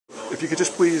if you could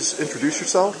just please introduce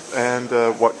yourself and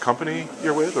what company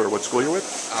you're with or what school you're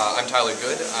with. I'm Tyler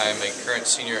Good. I'm a current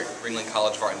senior at Ringling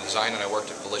College of Art and Design, and I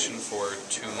worked at Volition for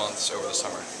 2 months over the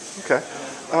summer. Okay.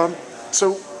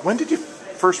 So when did you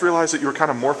first realize that you were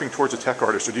kind of morphing towards a tech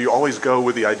artist, or do you always go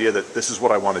with the idea that this is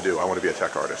what I want to do, I want to be a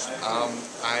tech artist?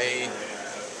 I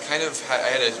had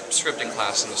a scripting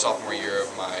class in the sophomore year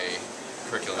of my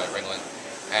curriculum at Ringling,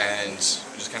 and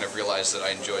just kind of realized that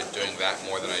I enjoyed doing that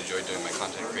more than I enjoyed doing my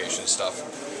content creation stuff.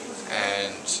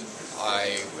 And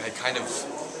I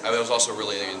was also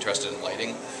really interested in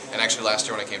lighting. And actually last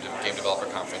year when I came to the Game Developer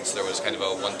Conference, there was kind of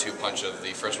a 1-2 punch of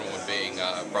the first one being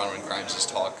Bronwyn Grimes'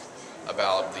 talk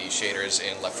about the shaders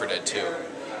in Left 4 Dead 2.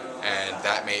 And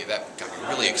that got me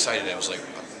really excited. It was like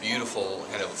a beautiful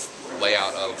kind of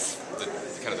layout of the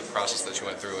process that she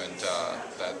went through and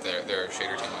that their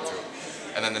shader team went through.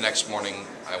 And then the next morning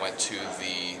I went to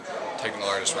the Technical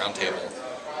Artist Roundtable,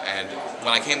 and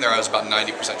when I came there I was about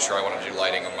 90% sure I wanted to do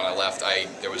lighting, and when I left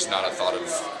there was not a thought of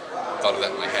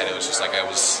that in my head. It was just like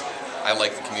I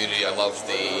like the community, I love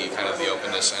the kind of the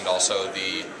openness, and also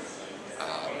the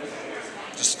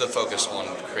just the focus on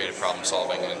creative problem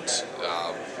solving. And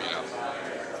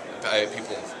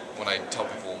when I tell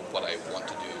people what I want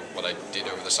to do, what I did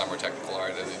over the summer technical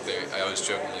art, I always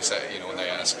jokingly say, when they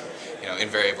ask,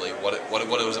 invariably, what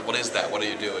is that? What do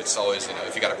you do? It's always,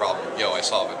 if you got a problem, I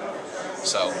solve it.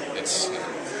 So it's.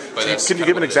 But can you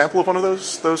give an example of one of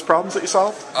those problems that you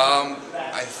solved?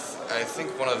 I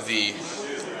think one of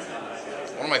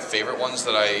my favorite ones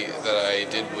that I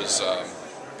did was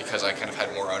because I kind of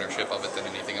had more ownership of it than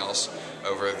anything else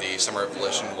over the summer at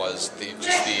Volition was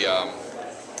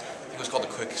it was called the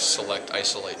Quick Select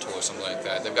Isolate tool or something like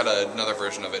that. They've got another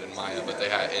version of it in Maya, but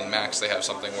in Max they have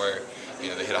something where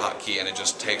they hit a hotkey and it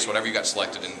just takes whatever you got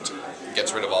selected and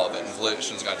gets rid of all of it. And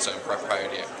Volition's got its own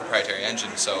proprietary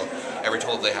engine, so every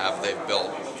tool they have they've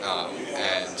built.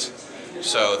 And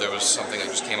so there was something that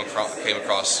just came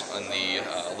across on the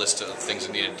list of things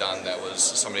that needed done that was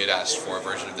somebody had asked for a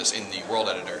version of this in the world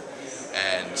editor,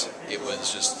 and it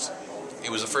was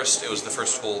the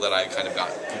first tool that I kind of got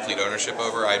complete ownership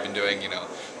over. I'd been doing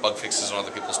bug fixes on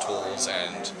other people's tools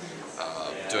and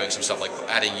doing some stuff like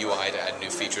adding UI to add new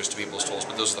features to people's tools,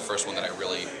 but this was the first one that I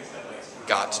really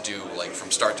got to do from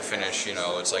start to finish.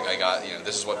 It's like I got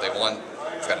this is what they want.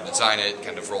 I've got to design it,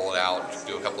 kind of roll it out,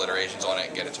 do a couple iterations on it,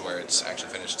 and get it to where it's actually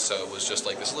finished. So it was just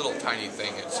like this little tiny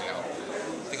thing. It's I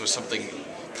think it was something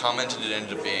commented. It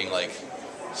ended up being like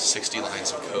 60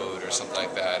 lines of code or something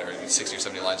like that, or 60 or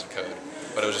 70 lines of code.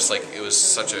 But it was just it was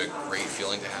such a great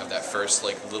feeling to have that first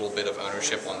little bit of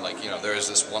ownership on there is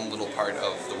this one little part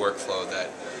of the workflow that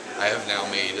I have now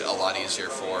made a lot easier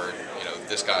for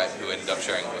this guy who ended up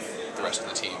sharing with the rest of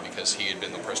the team, because he had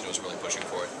been the person who was really pushing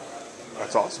for it.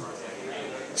 That's awesome.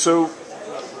 So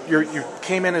you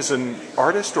came in as an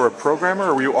artist or a programmer,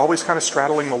 or were you always kind of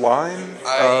straddling the line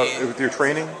with your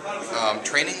training?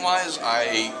 Training-wise,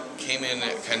 I came in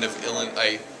kind of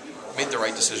I made the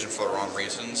right decision for the wrong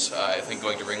reasons. I think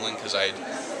going to Ringling, because I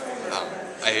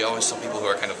always tell people who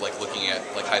are kind of looking at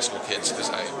high school kids, because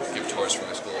I give tours for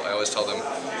my school, I always tell them,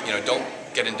 don't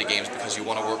get into games because you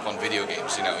want to work on video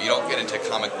games. You don't get into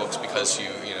comic books because you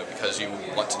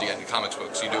want to get into comic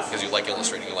books. You do it because you like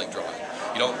illustrating, you like drawing.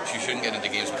 You shouldn't get into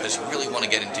games because you really want to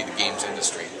get into the games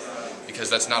industry, because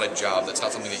that's not a job. That's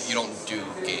not something that you don't do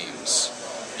games.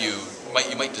 You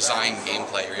might design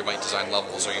gameplay, or you might design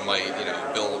levels, or you might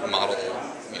build model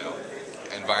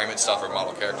environment stuff or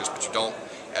model characters, but you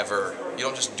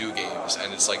don't just do games.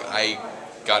 And it's like I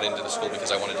got into the school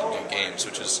because I wanted to do games,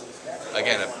 which is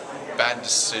again a bad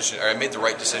decision. Or I made the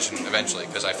right decision eventually,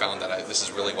 because I found that this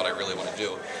is really what I really want to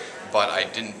do, but I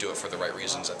didn't do it for the right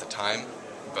reasons at the time.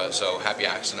 So happy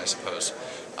accident, I suppose.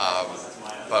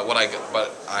 But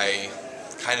I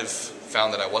kind of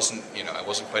found that I wasn't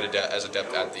quite as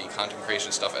adept at the content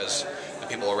creation stuff as the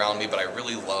people around me, but I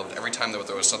really loved every time that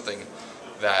there was something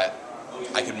that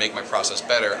I could make my process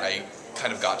better. I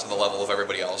kind of got to the level of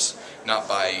everybody else, not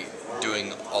by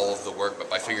doing all of the work, but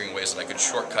by figuring ways that I could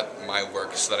shortcut my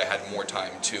work so that I had more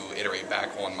time to iterate back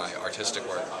on my artistic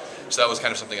work. So that was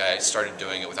kind of something I started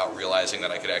doing it without realizing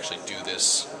that I could actually do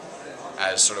this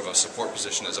as sort of a support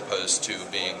position as opposed to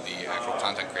being the actual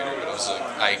content creator. But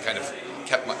I kind of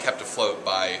kept afloat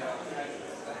by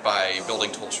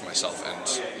building tools for myself and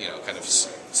kind of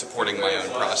supporting my own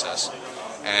process.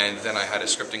 And then I had a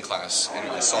scripting class in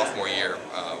my sophomore year,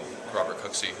 Robert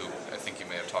Cooksey, who I think you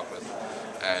may have talked with,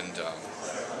 and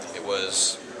it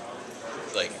was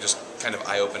just kind of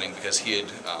eye-opening, because he had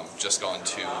just gone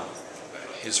to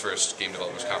his first Game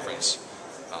Developers Conference,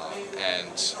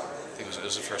 and think it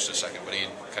was the first or second, but he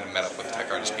kind of met up with the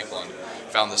tech artist people and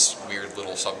found this weird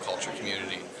little subculture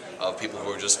community of people who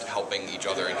were just helping each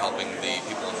other and helping the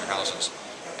people in their houses,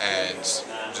 and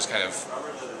just kind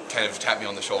of tapped me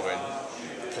on the shoulder and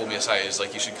pulled me aside. He's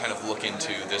like, you should kind of look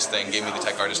into this thing. Gave me the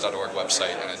techartist.org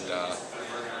website, and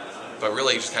but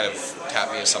really just kind of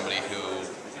tapped me as somebody who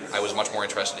I was much more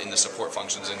interested in the support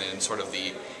functions and in sort of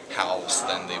the hows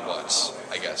than the whats,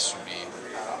 I guess, would be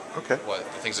what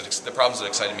the things the problems that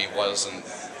excited me wasn't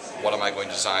what am I going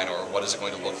to design or what is it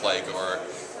going to look like or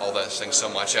all those things, so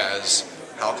much as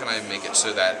how can I make it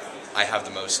so that I have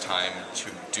the most time to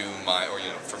do my, or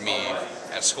for me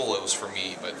at school it was for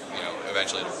me, but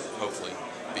eventually it'll hopefully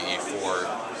be for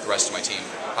the rest of my team.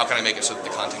 How can I make it so that the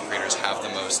content creators have the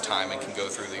most time and can go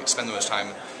through spend the most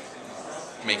time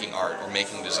making art or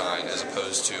making design as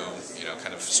opposed to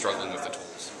kind of struggling with the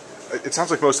tools? It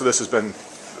sounds like most of this has been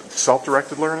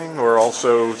self-directed learning, or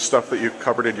also stuff that you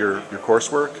covered in your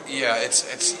coursework. Yeah, it's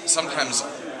sometimes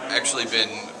actually been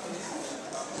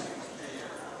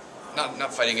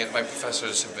not fighting it. My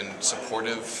professors have been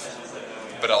supportive,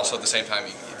 but also at the same time,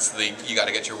 it's you got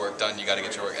to get your work done. You got to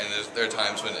get your work, and there are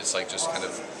times when it's like just kind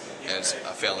of, and it's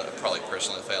a failing, probably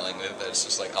personally failing. That it's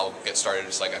just like I'll get started.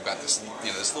 It's like I've got this,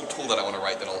 this little tool that I want to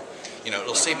write that'll,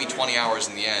 it'll save me 20 hours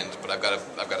in the end, but I've got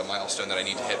a milestone that I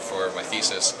need to hit for my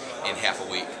thesis in half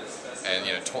a week, and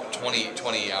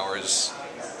 20 hours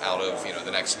out of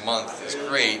the next month is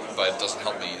great, but it doesn't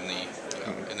help me in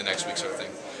the in the next week sort of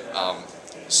thing.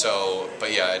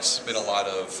 But yeah, it's been a lot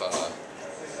of.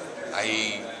 I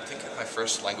think my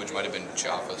first language might have been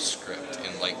JavaScript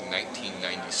in like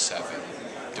 1997,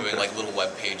 doing like little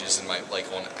web pages in my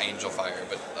on Angelfire.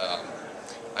 But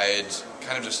I had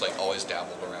kind of just always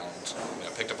dabbled around.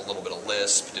 Picked up a little bit of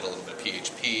Lisp, did a little bit of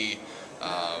PHP.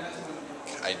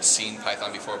 I'd seen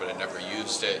Python before, but I'd never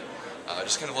used it.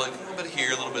 Just kind of a little bit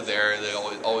here, a little bit there. They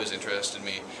always interested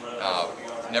me.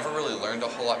 Never really learned a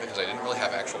whole lot because I didn't really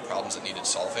have actual problems that needed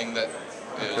solving. That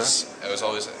I was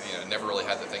always never really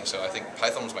had that thing. So I think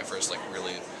Python was my first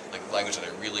really language that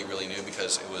I really knew,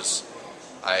 because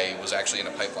I was actually in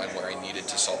a pipeline where I needed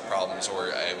to solve problems, or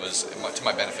it was to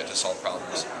my benefit to solve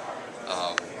problems.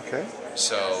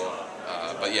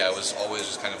 But yeah, it was always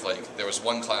just kind of there was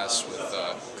one class with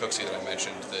Cooksey that I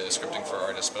mentioned, the scripting for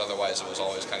artists, but otherwise it was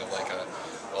always kind of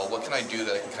well, what can I do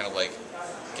that I can kind of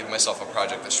give myself a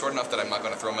project that's short enough that I'm not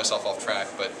going to throw myself off track,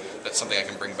 but that's something I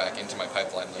can bring back into my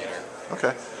pipeline later.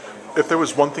 Okay. If there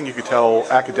was one thing you could tell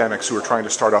academics who are trying to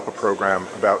start up a program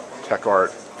about tech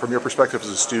art, from your perspective as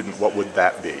a student, what would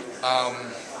that be?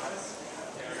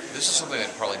 This is something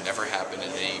that probably never happened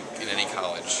in any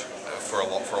college for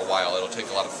a while. It'll take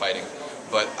a lot of fighting,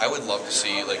 but I would love to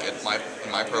see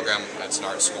in my program. It's an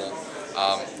art school.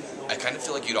 I kind of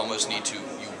feel like you'd almost need to.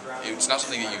 It's not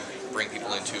something that you bring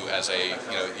people into as they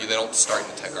don't start in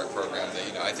the tech art program.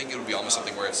 I think it would be almost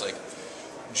something where it's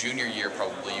junior year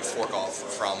probably you fork off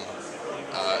from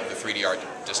the 3D art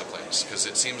disciplines, because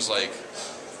it seems like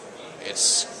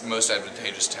it's most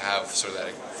advantageous to have sort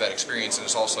of that experience, and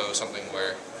it's also something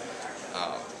where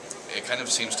it kind of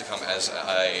seems to come as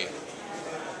a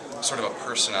sort of a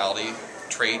personality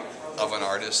trait of an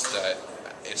artist, that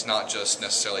it's not just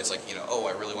necessarily oh,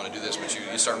 I really want to do this, but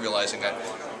you start realizing that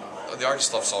the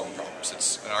artist loves solving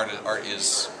problems. Art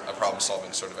is a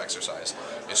problem-solving sort of exercise.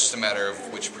 It's just a matter of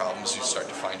which problems you start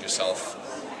to find yourself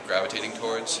gravitating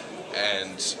towards,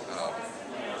 and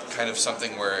kind of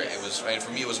something where it was.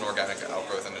 For me, it was an organic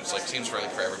outgrowth, and it's seems really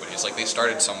for everybody. It's they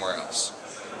started somewhere else,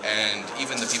 and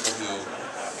even the people who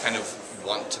kind of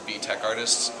want to be tech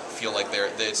artists feel like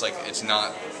it's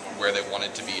not where they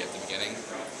wanted to be at the beginning.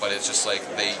 But it's just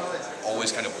they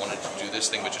always kind of wanted to do this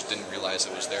thing, but just didn't realize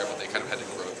it was there. But they kind of had to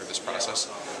grow through this process.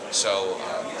 So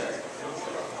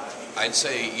I'd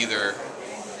say either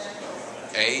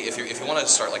if you want to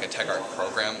start a tech art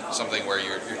program, something where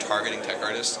you're targeting tech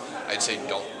artists, I'd say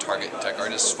don't target tech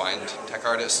artists. Find tech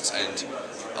artists and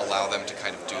allow them to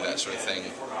kind of do that sort of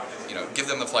thing. Give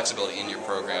them the flexibility in your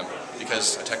program,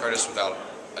 because a tech artist without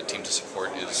a team to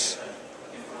support is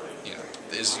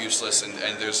useless, and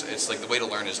it's the way to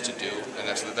learn is to do, and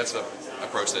that's the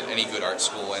approach that any good art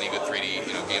school, any good 3D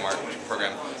game art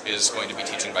program is going to be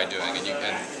teaching by doing,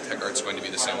 and tech art's going to be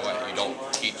the same way. You don't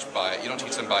teach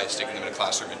them by sticking them in a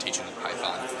classroom and teaching them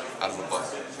Python out of a book,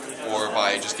 or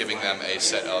by just giving them a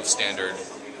set of standard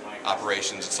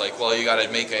operations. It's well, you got to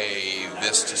make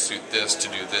this to suit this, to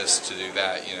do this, to do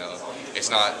that. It's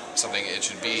not something it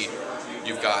should be.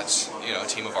 You've got a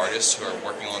team of artists who are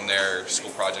working on their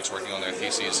school projects, working on their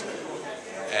theses,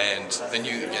 and then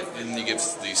you give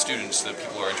the students, the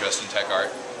people who are interested in tech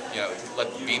art,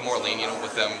 be more lenient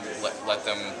with them. Let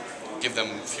them give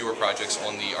them fewer projects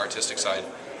on the artistic side.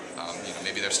 You know,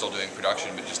 maybe they're still doing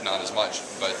production, but just not as much.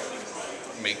 But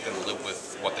make them live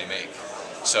with what they make.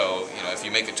 So, you know, if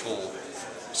you make a tool,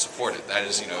 support it. That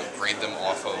is, you know, grade them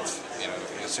off of, you know,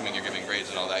 assuming you're giving grades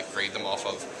and all that, grade them off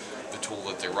of the tool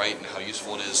that they write and how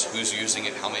useful it is, who's using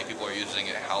it, how many people are using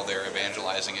it, how they're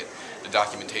evangelizing it, the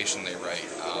documentation they write,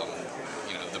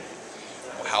 you know,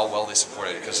 how well they support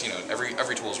it. Because, you know,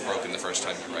 every tool is broken the first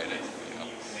time you write it. You know,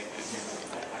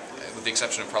 with the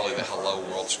exception of probably the Hello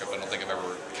World script, I don't think I've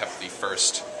ever kept the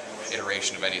first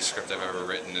iteration of any script I've ever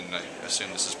written, and I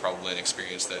assume this is probably an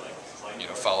experience that, you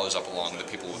know, follows up along the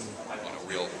people with, you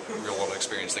know, real world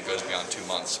experience that goes beyond 2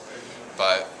 months.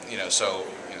 But, you know, so,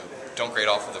 you know, don't grade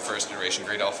off of the first iteration,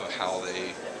 grade off of how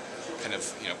they kind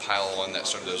of, you know, pile on that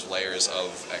sort of those layers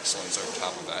of excellence over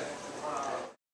top of that.